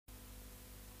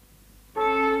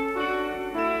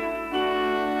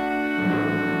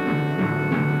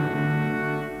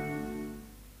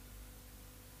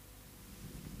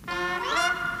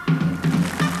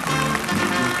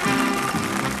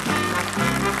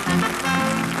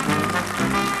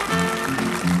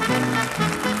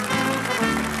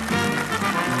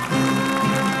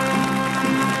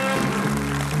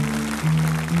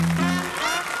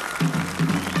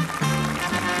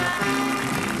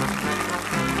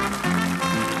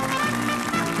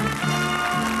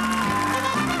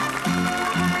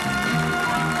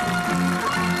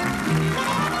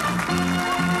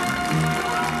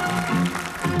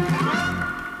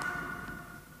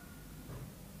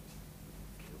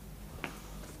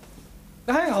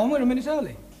Hang on, we're a minute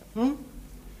early.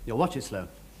 Your watch is slow.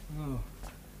 Oh.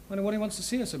 Wonder what he wants to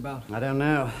see us about. I don't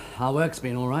know. Our work's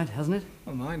been all right, hasn't it?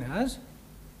 Well, mine has.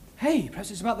 Hey,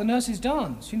 perhaps it's about the nurse's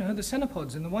dance. You know, the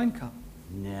cenopods in the wine cup.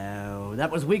 No,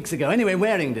 that was weeks ago. Anyway,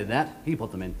 Waring did that. He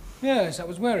put them in. Yes, that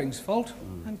was Waring's fault.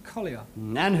 And Collier.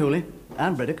 And Hooley.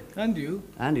 And Briddock. And you.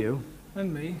 And you.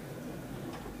 And me.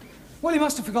 Well, he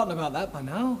must have forgotten about that by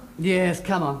now. Yes,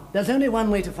 come on. There's only one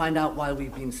way to find out why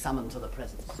we've been summoned to the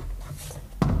presence.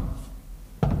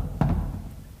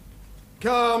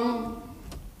 Come.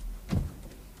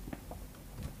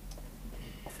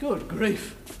 Good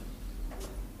grief.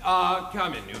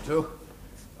 Come in, you two.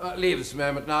 Leave this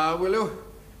moment now, will you?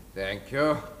 Thank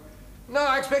you. Now,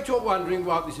 I expect you're wondering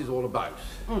what this is all about.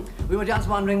 We were just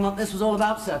wondering what this was all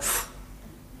about, sir.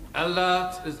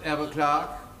 Alert as ever,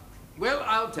 Clark. Well,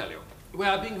 I'll tell you. We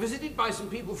are being visited by some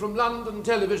people from London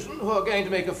television who are going to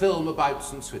make a film about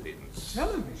St. Swithins.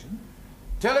 Television?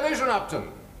 Television,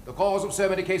 Upton. The cause of so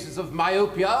many cases of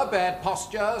myopia, bad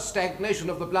posture, stagnation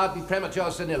of the blood, and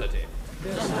premature senility.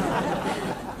 Yes.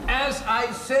 As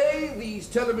I say, these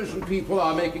television people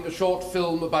are making a short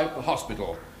film about the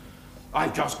hospital.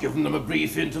 I've just given them a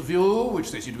brief interview,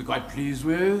 which they seem to be quite pleased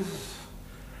with.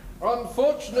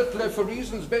 Unfortunately, for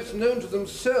reasons best known to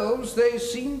themselves, they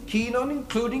seem keen on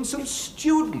including some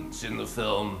students in the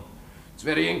film. It's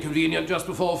very inconvenient just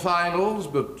before finals,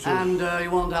 but... And you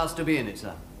want us to be in it,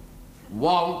 sir?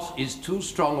 Want is too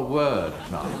strong a word,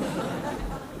 Clark.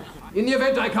 In the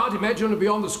event I can't imagine to be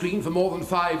on the screen for more than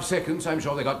 5 seconds, I'm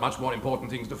sure they got much more important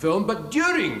things to film, but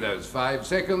during those 5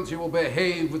 seconds you will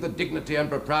behave with the dignity and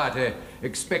propriety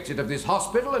expected of this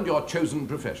hospital and your chosen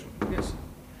profession. Yes.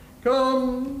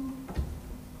 Come.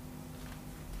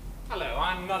 Hello,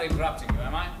 I'm not interrupting you,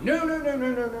 am I?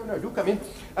 No, do come in.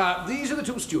 These are the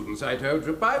 2 students I told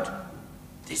you about.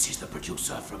 This is the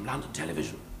producer from London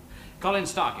television. Colin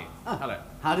Starkey. Hello.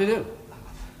 How do you do?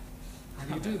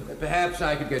 How do you do? Perhaps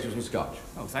I could get you some scotch.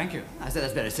 Oh, thank you. I said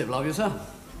that's very civil of you, sir.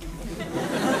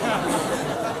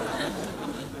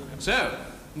 So,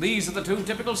 these are the 2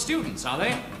 typical students, are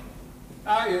they?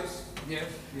 Ah, yes.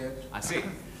 I see.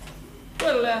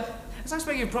 Well, as I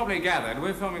expect you've probably gathered,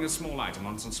 we're filming a small item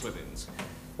on St. Swithins.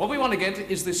 What we want to get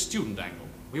is this student angle.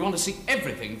 We want to see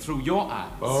everything through your eyes.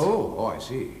 Oh, I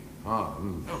see. Oh,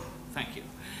 thank you.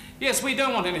 Yes, we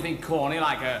don't want anything corny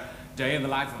like a day in the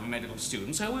life of a medical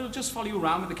student, so we'll just follow you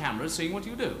around with the camera seeing what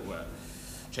you do.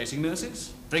 Chasing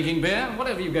nurses, drinking beer,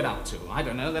 whatever you get up to. I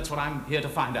don't know, that's what I'm here to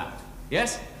find out.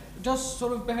 Yes? Just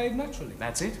sort of behave naturally.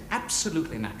 That's it.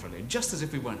 Absolutely naturally. Just as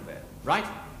if we weren't there. Right?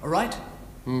 All right?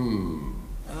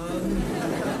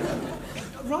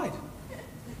 Right.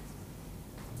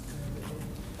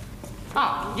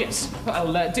 Ah, yes.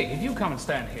 Well, Dick, if you come and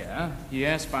stand here.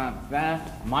 Yes, about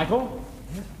that. Michael?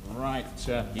 Right.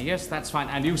 Yes, that's fine.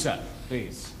 And you, sir,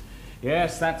 please.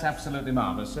 Yes, that's absolutely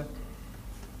marvellous, sir.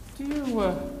 Do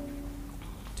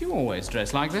you always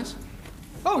dress like this?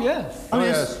 Oh, yes. Oh,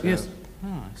 yes. Oh,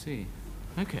 I see.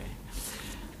 Okay.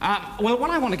 Well, what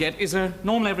I want to get is a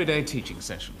normal everyday teaching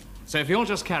session. So if you'll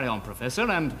just carry on, Professor,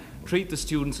 and treat the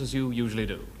students as you usually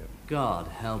do. God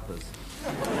help us.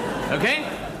 Okay?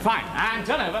 Fine. And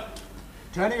turn over.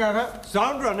 Turning over,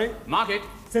 sound running. Mark it.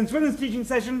 St. Swithins teaching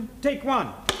session, take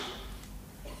 1.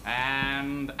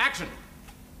 And action.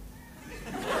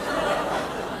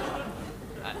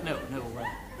 No.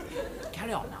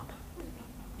 Carry on now.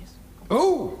 Yes.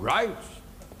 Oh, right.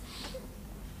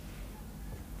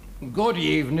 Good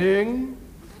evening.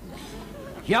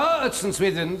 Here at St.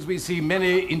 Swithins, we see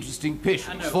many interesting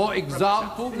patients. For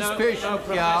example, this patient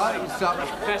here is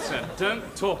Professor,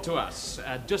 don't talk to us.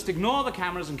 Just ignore the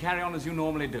cameras and carry on as you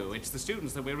normally do. It's the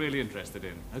students that we're really interested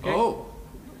in, okay?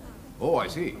 Oh, I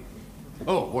see.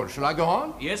 Oh, well, shall I go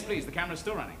on? Yes, please. The camera's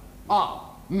still running.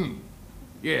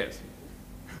 Yes.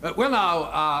 Well,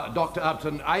 now, Dr.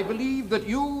 Upton, I believe that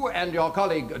you and your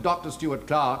colleague, Dr.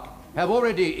 Stuart-Clark, have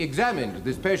already examined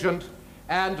this patient,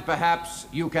 and perhaps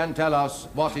you can tell us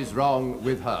what is wrong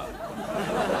with her.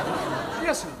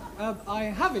 Yes, sir. I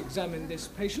have examined this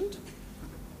patient.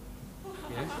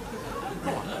 Yes.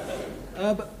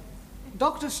 But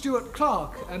Dr.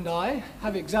 Stuart-Clark and I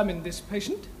have examined this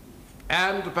patient.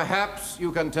 And perhaps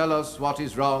you can tell us what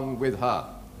is wrong with her.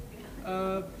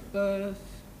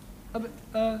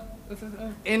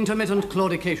 Intermittent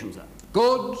claudication, sir.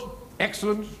 Good,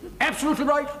 excellent, absolutely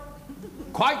right.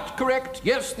 Quite correct.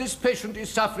 Yes, this patient is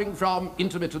suffering from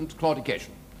intermittent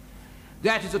claudication.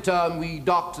 That is a term we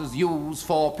doctors use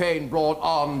for pain brought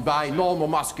on by normal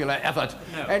muscular effort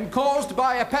and caused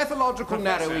by a pathological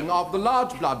narrowing of the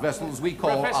large blood vessels we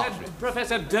call arteries.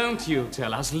 Professor, don't you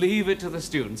tell us. Leave it to the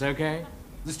students, okay?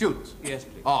 The students? Yes,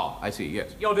 please. Ah, I see,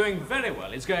 yes. You're doing very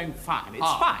well. It's going fine. It's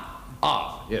fine.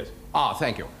 Ah, yes. Ah,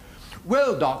 thank you.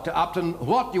 Well, Dr. Upton,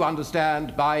 what do you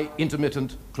understand by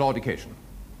intermittent claudication?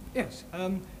 Yes,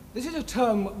 this is a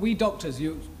term we doctors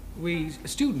use, we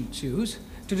students use,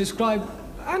 to describe,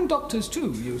 and doctors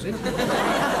too use it,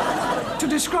 to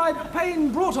describe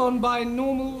pain brought on by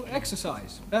normal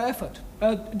exercise, effort,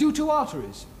 due to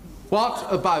arteries. What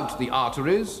about the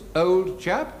arteries, old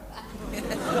chap?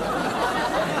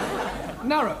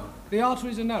 Narrow. The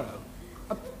arteries are narrow.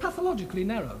 Pathologically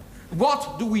narrow.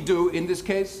 What do we do in this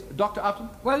case, Dr. Upton?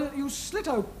 Well, you slit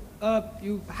open,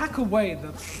 you hack away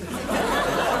the...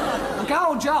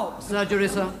 gouge out. Surgery,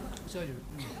 sir? Surgery.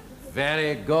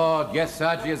 Very good. Yes,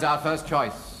 surgery is our first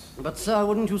choice. But, sir,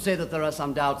 wouldn't you say that there are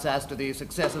some doubts as to the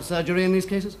success of surgery in these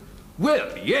cases?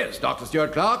 Well, yes, Dr.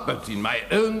 Stuart-Clark, but in my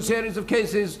own series of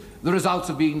cases, the results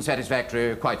have been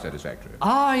satisfactory, quite satisfactory.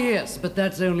 Ah, yes, but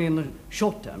that's only in the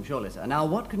short term, surely, sir. Now,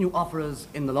 what can you offer us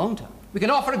in the long term? We can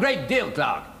offer a great deal,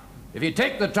 Clark, if you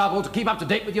take the trouble to keep up to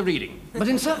date with your reading. But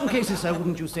in certain cases, sir,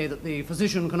 wouldn't you say that the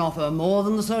physician can offer more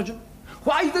than the surgeon?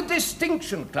 Why the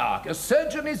distinction, Clark? A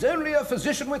surgeon is only a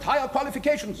physician with higher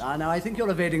qualifications. Now, I think you're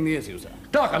evading the issue, sir.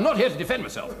 Clark, I'm not here to defend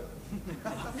myself.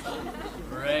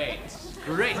 Great.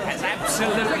 Great. That's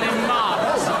absolutely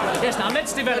marvellous. Yes, now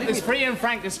let's develop this free and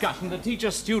frank discussion, the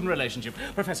teacher-student relationship.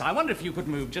 Professor, I wonder if you could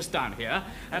move just down here.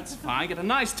 That's fine. Get a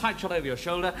nice tight shot over your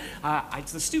shoulder.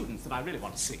 It's the students that I really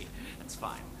want to see. That's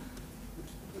fine.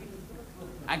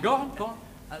 And go on, go on.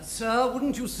 Sir,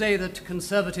 wouldn't you say that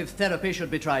conservative therapy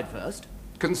should be tried first?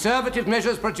 Conservative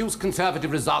measures produce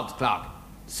conservative results, Clark.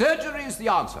 Surgery is the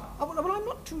answer. Oh, well, I'm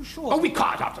not too sure. Oh, we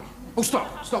can't, Upton. Oh,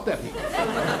 stop. Stop there, please.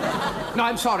 No,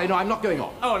 I'm sorry. No, I'm not going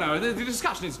on. Oh, no, the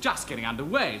discussion is just getting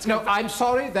underway. No, I'm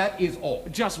sorry. That is all.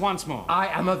 Just once more. I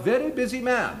am a very busy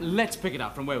man. Let's pick it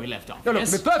up from where we left off. No, look,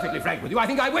 yes? to be perfectly frank with you, I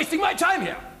think I'm wasting my time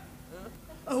here.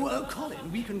 Oh,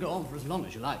 Colin, we can go on for as long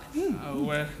as you like.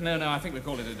 Oh, no, I think we'll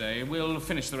call it a day. We'll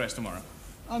finish the rest tomorrow.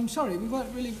 I'm sorry, we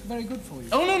weren't really very good for you.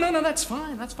 Oh, no, that's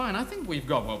fine, that's fine. I think we've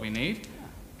got what we need.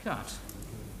 Cut.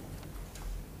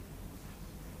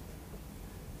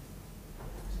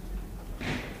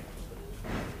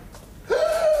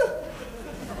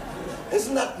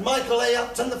 Isn't that Michael A.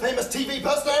 Upton, the famous TV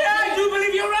personality? I do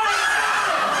believe you're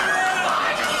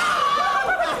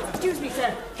right! Excuse me,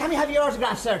 sir. Can we have your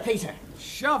autograph, sir, Peter?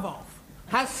 Shove off.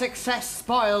 Has success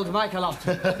spoiled Michael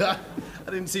Upton? I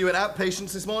didn't see you at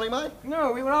Outpatients this morning, mate.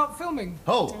 No, we were out filming.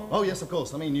 Oh, yes, of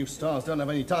course. I mean, you stars don't have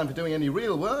any time for doing any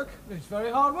real work. It's very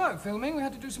hard work, filming. We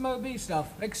had to do some OB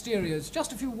stuff, exteriors,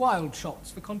 just a few wild shots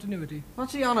for continuity.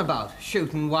 What's he on about?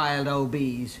 Shooting wild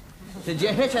OBs. Did you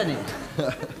hit any?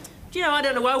 Do you know, I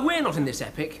don't know why we're not in this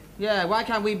epic. Yeah, why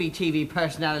can't we be TV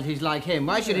personalities like him?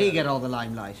 Why should he get all the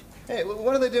limelight? Hey,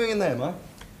 what are they doing in there, Mike?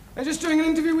 They're just doing an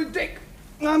interview with Dick.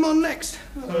 I'm on next.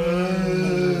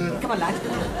 Come on, lad.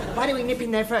 Why don't we nip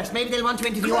in there first? Maybe they'll want to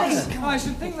interview us. I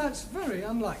should think that's very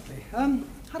unlikely. How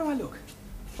do I look?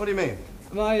 What do you mean?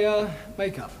 My,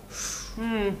 makeup.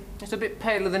 It's a bit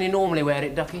paler than you normally wear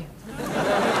it, Ducky.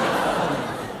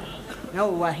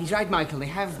 No, he's right, Michael. They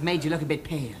have made you look a bit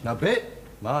pale. A bit?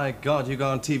 My God, you go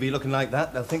on TV looking like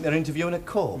that, they'll think they're interviewing a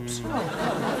corpse.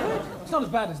 It's not as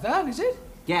bad as that, is it?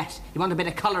 Yes, you want a bit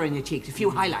of colour in your cheeks, a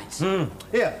few highlights.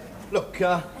 Here, look,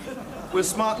 we'll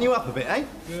smarten you up a bit, eh?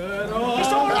 It's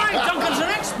all right, Duncan's an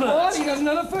expert. What? He doesn't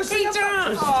know the first thing. He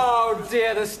does. Oh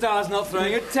dear, the star's not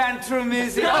throwing a tantrum,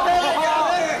 is he?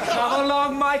 Come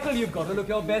along, Michael. You've got to look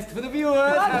your best for the viewers.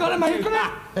 I've got to make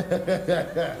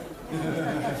it.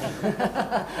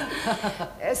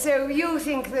 So you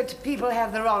think that people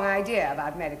have the wrong idea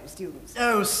about medical students?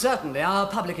 Oh, certainly. Our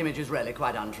public image is really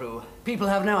quite untrue. People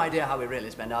have no idea how we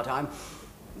really spend our time.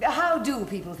 How do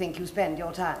people think you spend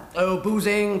your time? Oh,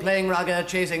 boozing, playing rugger,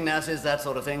 chasing nurses, that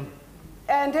sort of thing.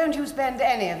 And don't you spend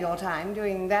any of your time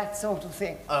doing that sort of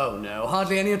thing? Oh, no,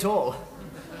 hardly any at all.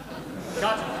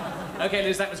 Cut. Okay,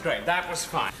 Liz, that was great. That was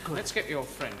fine. Let's get your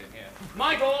friend in here.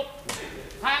 Michael!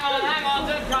 Hang on,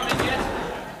 don't come in yet.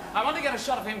 I want to get a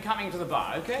shot of him coming to the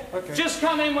bar, okay? Okay. Just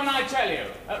come in when I tell you.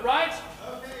 Right?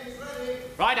 Okay, he's ready.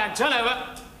 Right, and turn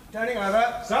over. Turning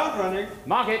over. Sound running.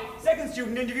 Mark it. Second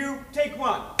student interview, take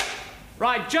one.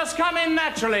 Right, just come in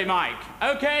naturally, Mike.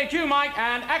 Okay, cue Mike,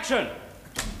 and action.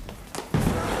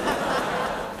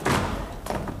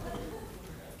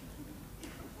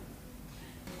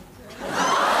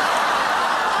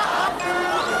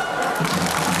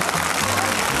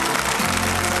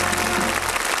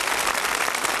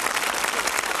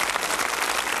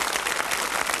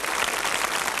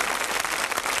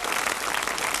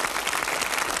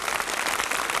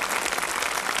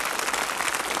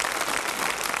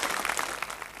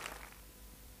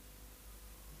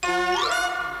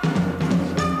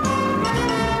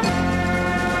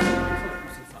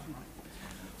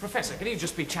 Professor, can you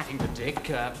just be chatting to Dick?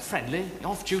 Friendly,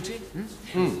 off-duty?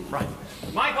 Right.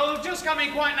 Michael, just come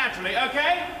in quite naturally,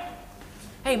 OK?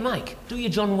 Hey, Mike, do your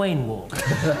John Wayne walk.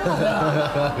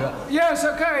 Yes,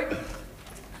 OK.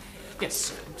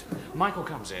 Yes, Michael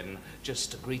comes in.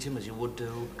 Just greet him as you would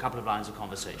do. A couple of lines of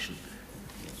conversation.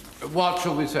 What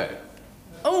shall we say?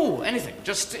 Oh, anything.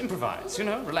 Just improvise, you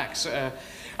know, relax.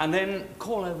 And then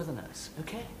call over the nurse,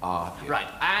 OK? Ah, yes. Right,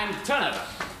 and turn over.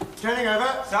 Turning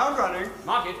over, sound running.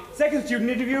 Mark it. Second student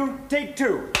interview, take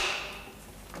 2.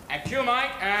 And cue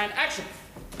Mike, and action.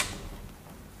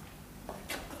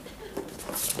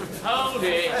 Hold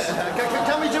it.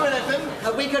 Can we do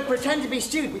anything? We could pretend to be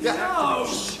students.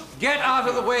 Get out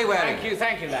of the way, Waring.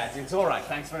 Thank you, lads. It's all right.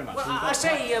 Thanks very much. Well, I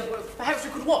say, perhaps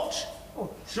we could watch.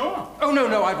 Sure. Oh,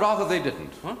 no, I'd rather they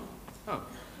didn't. Huh? Oh.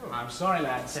 I'm sorry,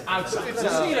 lads. Outside.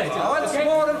 See you later. Once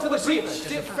more into the seats.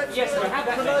 Yes, we have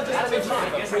that. That'll be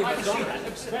fine. Yes, I can see that.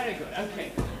 Looks very good.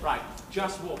 OK. Right.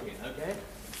 Just walk in, OK?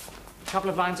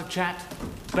 Couple of lines of chat.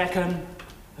 Beckon.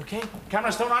 OK?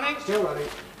 Camera still running? Still running.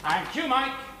 And cue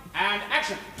Mike. And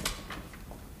action.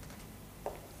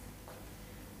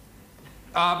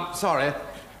 Sorry.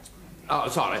 Oh,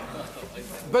 sorry.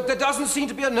 But there doesn't seem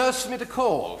to be a nurse for me to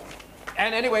call.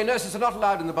 And anyway, nurses are not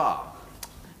allowed in the bar.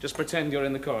 Just pretend you're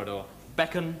in the corridor.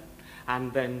 Beckon,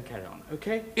 and then carry on,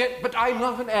 OK? Yeah, but I'm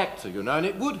not an actor, you know, and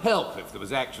it would help if there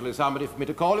was actually somebody for me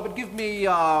to call. It would give me,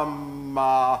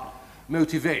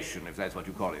 motivation, if that's what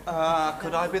you call it.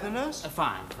 Could I be the nurse?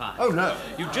 Fine. Oh, no.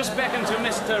 You just beckon to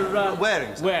Mr.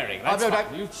 Waring, sir. Waring. That's no,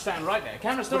 fine. You stand right there.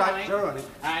 Camera still running. Still running.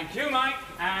 And cue Mike,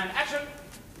 and action.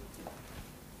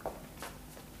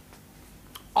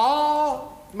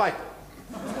 Michael.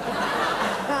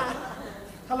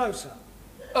 Hello, sir.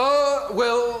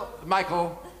 Well,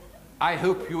 Michael, I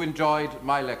hope you enjoyed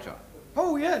my lecture.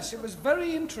 Oh, yes, it was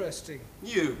very interesting.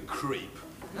 You creep.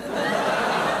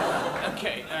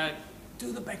 OK,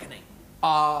 do the beckoning.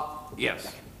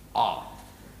 Yes.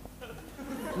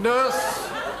 Nurse.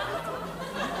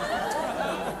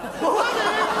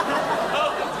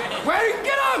 Waring,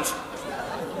 get out!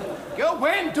 Go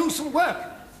away and do some work.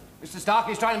 Mr.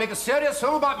 Starkey's trying to make a serious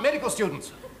film about medical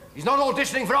students. He's not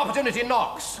auditioning for Opportunity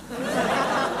Knocks.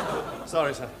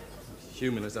 Sorry, sir.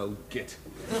 Human as old git.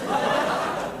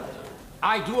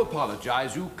 I do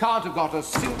apologize. You can't have got a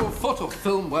single foot of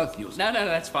film worth using. No,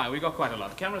 that's fine. We've got quite a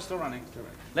lot. Camera's still running.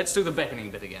 Let's do the beckoning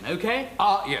bit again, OK?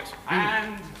 Yes.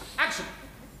 And action.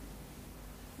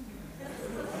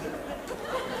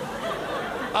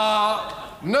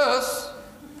 Nurse,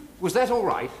 was that all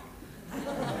right?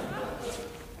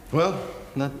 Well,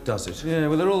 that does it. Yeah,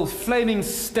 well, they're all flaming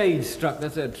stage struck.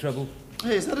 That's their trouble.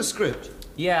 Hey, is that a script?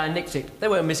 Yeah, I nicked it. They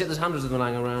won't miss it. There's hundreds of them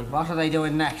lying around. What are they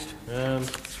doing next? Now,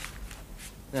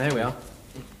 here we are.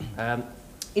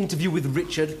 Interview with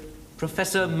Richard.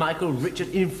 Professor Michael Richard,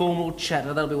 informal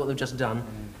chatter. That'll be what they've just done.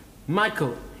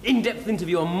 Michael, in-depth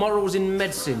interview on morals in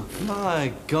medicine.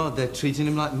 My God, they're treating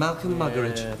him like Malcolm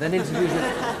Muggeridge. Then interviews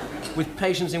with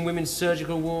patients in women's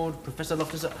surgical ward. Professor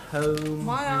Loftus at home.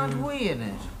 Why aren't we in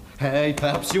it? Hey,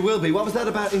 perhaps you will be. What was that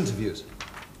about interviews?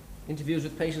 Interviews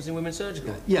with patients in women's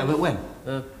surgical. Yeah, but when?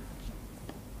 About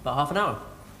half an hour.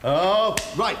 Oh,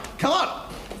 right. Come on.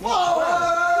 Whoa!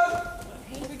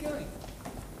 Where are we going?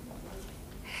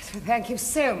 Thank you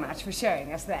so much for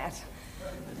showing us that.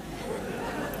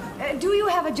 Do you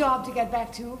have a job to get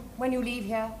back to when you leave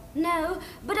here? No,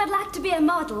 but I'd like to be a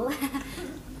model.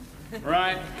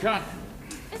 Right, cut.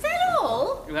 Is that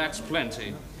all? That's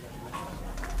plenty.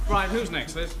 Right, who's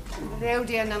next, Liz? Oh,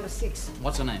 dear, number 6.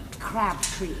 What's her name?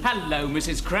 Crabtree. Hello,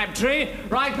 Mrs. Crabtree.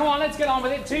 Right, come on, let's get on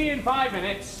with it. Tea in 5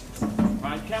 minutes.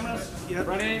 Right, cameras? Yep.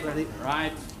 Ready? Ready.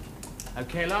 Right.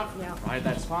 OK, love? Yeah. Right,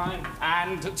 that's fine.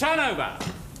 And turn over.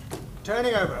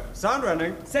 Turning over, sound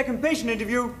running. Second patient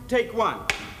interview, take 1.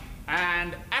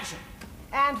 And action.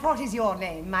 And what is your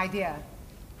name, my dear?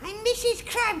 I'm Mrs.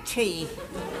 Crabtree.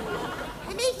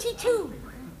 I'm 82.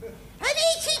 I'm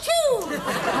 82!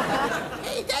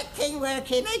 Is that thing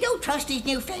working? I don't trust these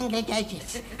newfangled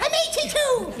gadgets. I'm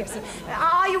 82! Yes, sir.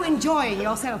 Are you enjoying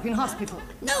yourself in hospital?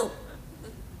 No.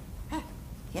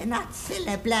 You're not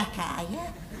Cilla Black, are you?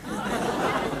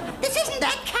 This isn't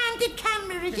that candid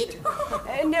camera, is it?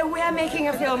 No, we're making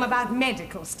a film about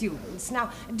medical students.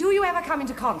 Now, do you ever come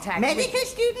into contact Medical with...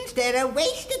 students, they're a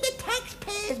waste of the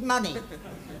taxpayers' money.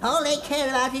 All they care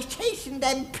about is chasing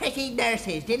them pretty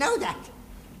nurses. Do you know that?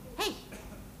 Hey,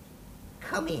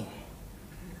 come here.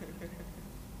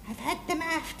 I've had them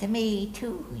after me,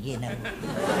 too, you know.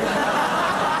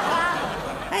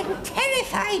 I'm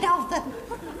terrified of them.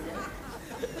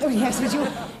 Oh, yes, but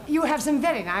you have some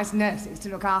very nice nurses to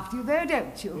look after you, though,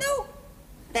 don't you? No,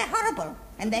 they're horrible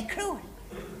and they're cruel.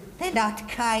 They're not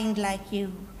kind like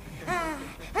you. Ah,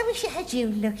 I wish I had you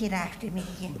looking after me.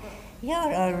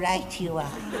 You're all right, you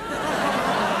are.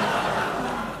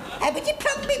 Would you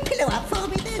prop my pillow up for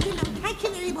me there? Thank you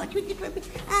very much. Would you prop me?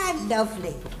 Ah,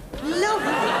 lovely.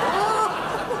 Lovely.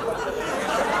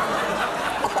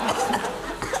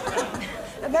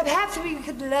 Perhaps we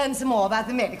could learn some more about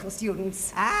the medical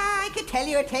students. Ah, I could tell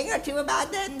you a thing or two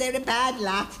about them. They're a bad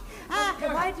lot.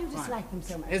 Why do you dislike them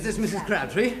so much? Is this Mrs.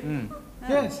 Crabtree?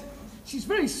 Yes. She's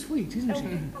very sweet, isn't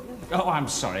she? Oh, I'm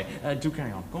sorry. Do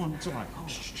carry on. Go on, it's all right.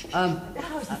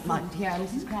 How's the food here,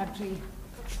 Mrs. Crabtree?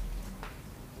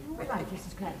 All right,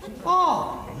 Mrs. Crabtree.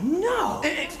 Oh, no!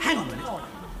 Hang on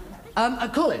a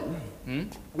minute. Colin?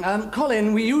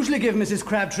 Colin, we usually give Mrs.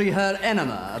 Crabtree her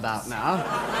enema about now.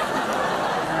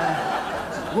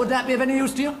 Would that be of any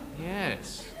use to you?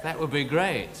 Yes, that would be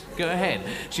great. Go ahead.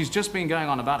 She's just been going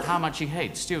on about how much she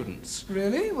hates students.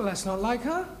 Really? Well, that's not like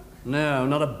her. No,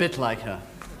 not a bit like her.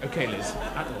 Okay, Liz,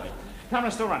 out the way.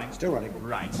 Camera's still running? Still running.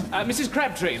 Right. Mrs.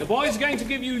 Crabtree, the boy's going to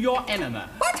give you your enema.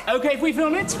 What? Okay, if we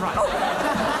film it? Right.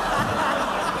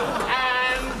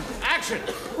 And action.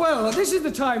 Well, this is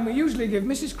the time we usually give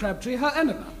Mrs. Crabtree her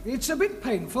enema. It's a bit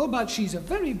painful, but she's a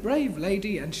very brave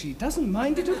lady and she doesn't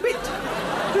mind it a bit.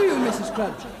 Do you, Mrs.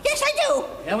 Crabtree? Yes, I do.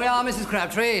 Here we are, Mrs.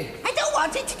 Crabtree. I don't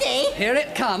want it today. Here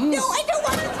it comes. No, I don't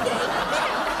want it today.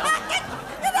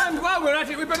 And while we're at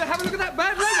it, we better have a look at that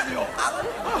bad leg of yours.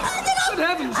 Good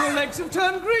heavens, your legs have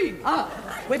turned green.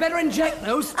 We better inject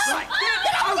those. Right.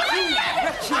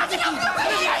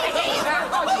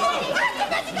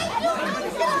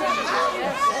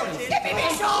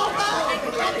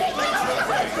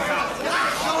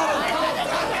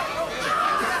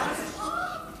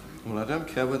 Well, I don't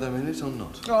care whether I'm in it or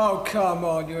not. Oh, come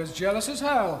on, you're as jealous as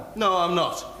hell. No, I'm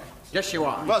not. Yes, you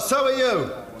are. Well, so are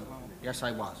you. Yes,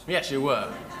 I was. Yes, you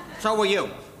were. So were you.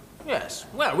 Yes.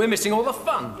 Well, we're missing all the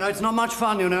fun. No, it's not much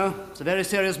fun, you know. It's a very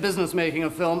serious business making a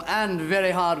film and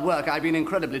very hard work. I've been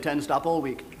incredibly tensed up all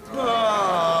week.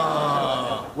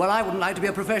 Oh. Well, I wouldn't like to be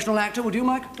a professional actor, would you,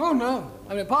 Mike? Oh, no.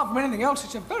 I mean, apart from anything else,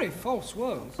 it's a very false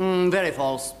world. Very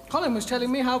false. Colin was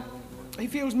telling me how he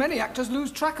feels many actors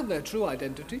lose track of their true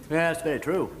identity. Yes, very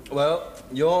true. Well,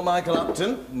 you're Michael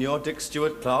Upton, and you're Dick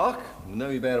Stuart-Clark. I know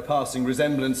you bear a passing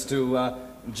resemblance to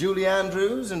Julie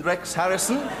Andrews and Rex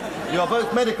Harrison. You're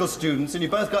both medical students, and you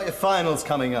both got your finals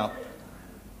coming up.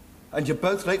 And you're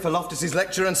both late for Loftus's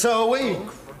lecture, and so are we.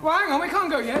 Well, hang on, we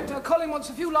can't go yet. Colin wants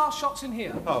a few last shots in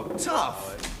here. Oh,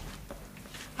 tough.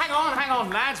 Hang on,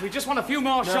 lads. We just want a few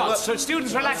more shots. So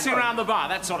students relaxing around the bar,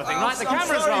 that sort of thing. Right, the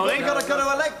camera's rolling. We've got to go to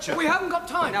a lecture. We haven't got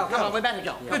time. No, come on, we better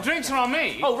go. The drinks are on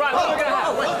me. Oh, right, what are we going to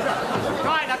have?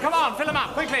 Right, now come on, fill them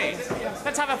up, quickly.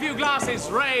 Let's have a few glasses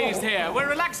raised here. We're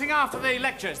relaxing after the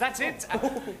lectures, that's it.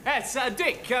 Yes,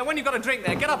 Dick, when you've got a drink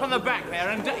there, get up on the back there,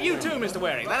 and you too, Mr.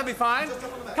 Waring, that'll be fine.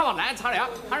 Come on, lads, hurry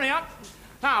up, hurry up.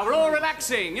 Now, we're all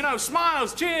relaxing, you know,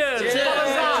 smiles, cheers, Cheers,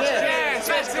 yes,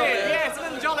 that's it, cheers. yes, a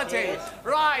little jollity.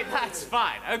 Right, that's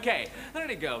fine, okay. Are there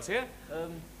any girls here?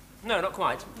 No, not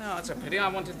quite. No, that's a pity, I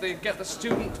wanted to get the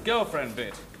student girlfriend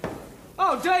bit.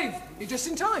 Oh, Dave, you're just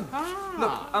in time.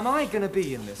 Look, am I going to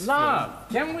be in this Love,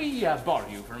 can we borrow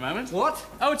you for a moment? What?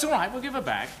 Oh, it's all right, we'll give her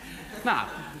back. Now,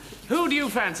 who do you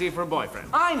fancy for a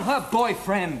boyfriend? I'm her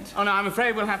boyfriend. Oh, no, I'm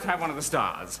afraid we'll have to have one of the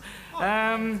stars.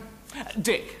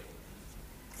 Dick.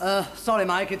 Sorry,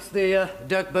 Mike, it's the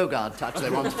Dirk Bogarde touch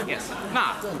they want. Yes.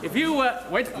 Now, if you,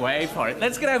 wait for it.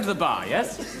 Let's get over to the bar,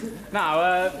 yes?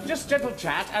 Now, just gentle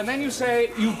chat, and then you say,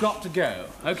 you've got to go,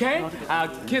 okay?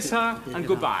 Kiss her, and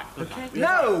goodbye. Okay?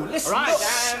 No, listen. Right,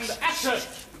 and action!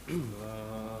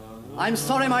 I'm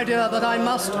sorry, my dear, but I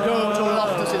must go to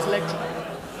Loftus's lecture.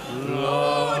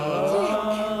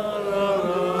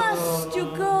 Must you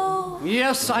go?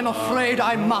 Yes, I'm afraid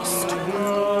I must.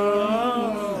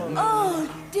 Oh,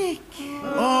 Dick.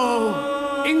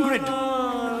 Oh, Ingrid.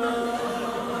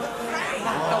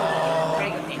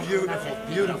 Beautiful,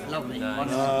 beautiful. Lovely.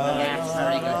 Yes,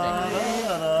 very good,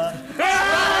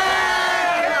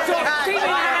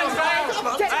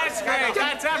 That's great.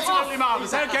 That's absolutely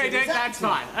marvellous. Okay, Dick, that's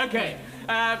fine. Okay.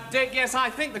 Dick, yes, I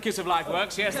think the kiss of life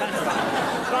works. Yes, that's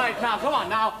fine. Right, now, come on.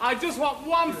 Now, I just want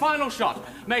one final shot.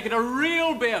 Make it a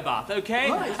real beer bath,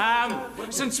 okay? Right.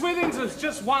 St. Swithins has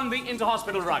just won the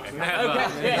inter-hospital rugby. Okay?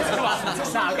 Yes, come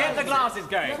on. Now, get the glasses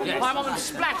going. Yes. I want them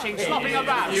splashing, slopping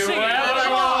about. Sing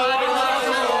it.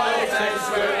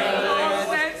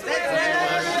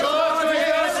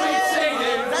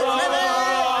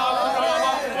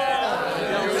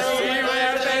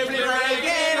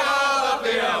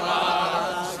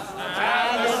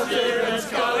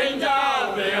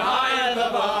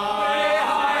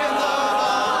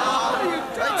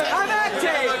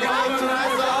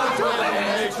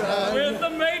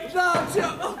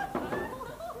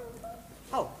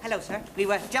 We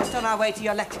were just on our way to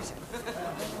your lecture, sir.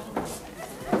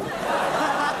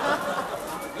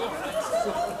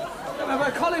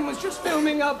 But Colin was just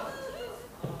filming a...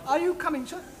 Are you coming,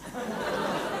 sir?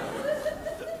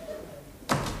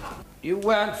 You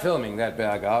weren't filming that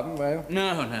bear garden, were you?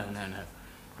 No.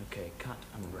 Okay, cut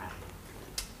and wrap.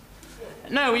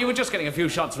 No, you were just getting a few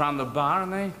shots around the bar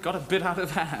and they got a bit out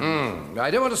of hand. I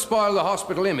don't want to spoil the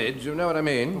hospital image, you know what I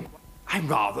mean? I'm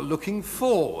rather looking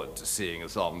forward to seeing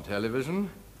us on television.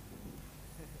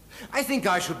 I think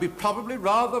I should be probably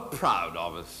rather proud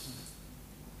of us.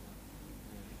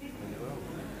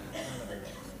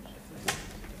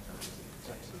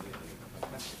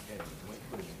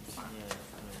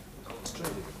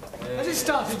 Has it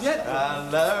started yet?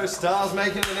 No, Star's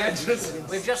making an entrance.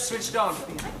 We've just switched on.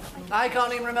 I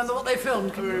can't even remember what they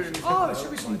filmed. Oh, it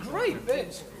should be some great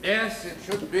bits. Yes, it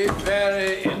should be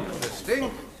very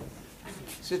interesting.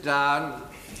 Sit down.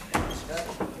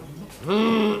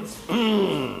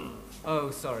 Oh,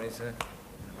 sorry, sir.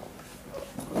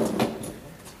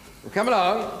 Well, come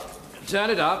along. Turn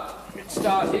it up. It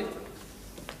started.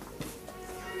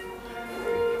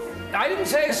 I didn't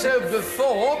say so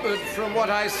before, but from what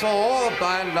I saw,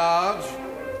 by and large,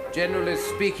 generally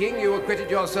speaking, you acquitted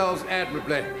yourselves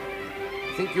admirably.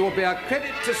 I think you will be a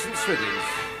credit to St. Swithins.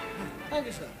 Thank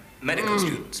you, sir. Medical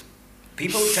students.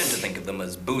 People tend to think of them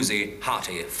as boozy,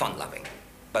 hearty, fun-loving.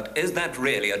 But is that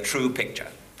really a true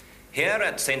picture? Here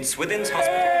at St. Swithins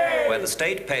Hospital, where the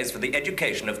state pays for the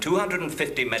education of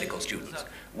 250 medical students,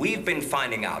 we've been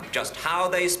finding out just how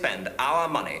they spend our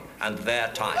money and their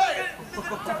time.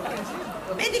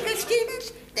 Medical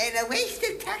students, they're a waste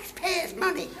of taxpayers'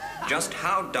 money. Just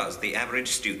how does the average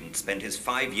student spend his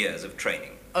 5 years of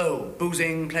training? Oh,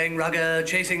 boozing, playing rugger,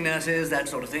 chasing nurses, that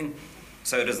sort of thing.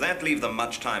 So does that leave them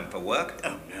much time for work?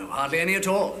 Oh, no, hardly any at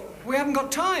all. We haven't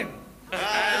got time.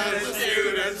 And the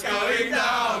students going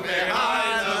down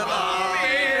behind the bar.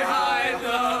 Behind the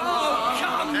bar. Oh,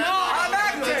 come on! I'm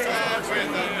acting!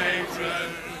 With the matron.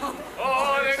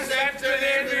 All accept an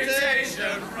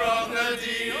invitation from the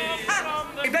dean.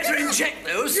 We better inject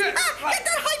those. Get that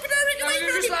hypodermic away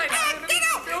from me! Get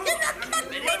out!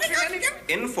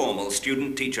 Informal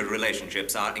student-teacher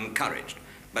relationships are encouraged.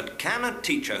 But can a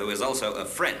teacher who is also a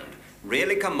friend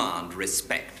really command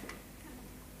respect?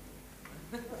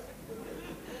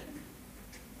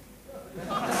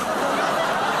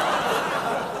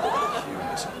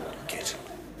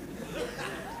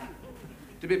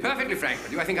 To be perfectly frank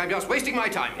with you, I think I'm just wasting my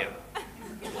time here.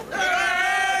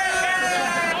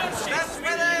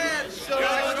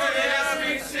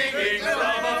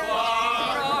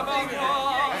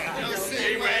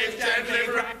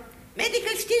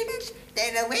 Medical students,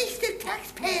 they're a waste of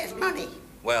taxpayers' money.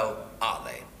 Well, are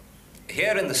they?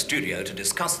 Here in the studio to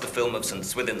discuss the film of St.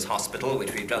 Swithins Hospital,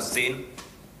 which we've just seen,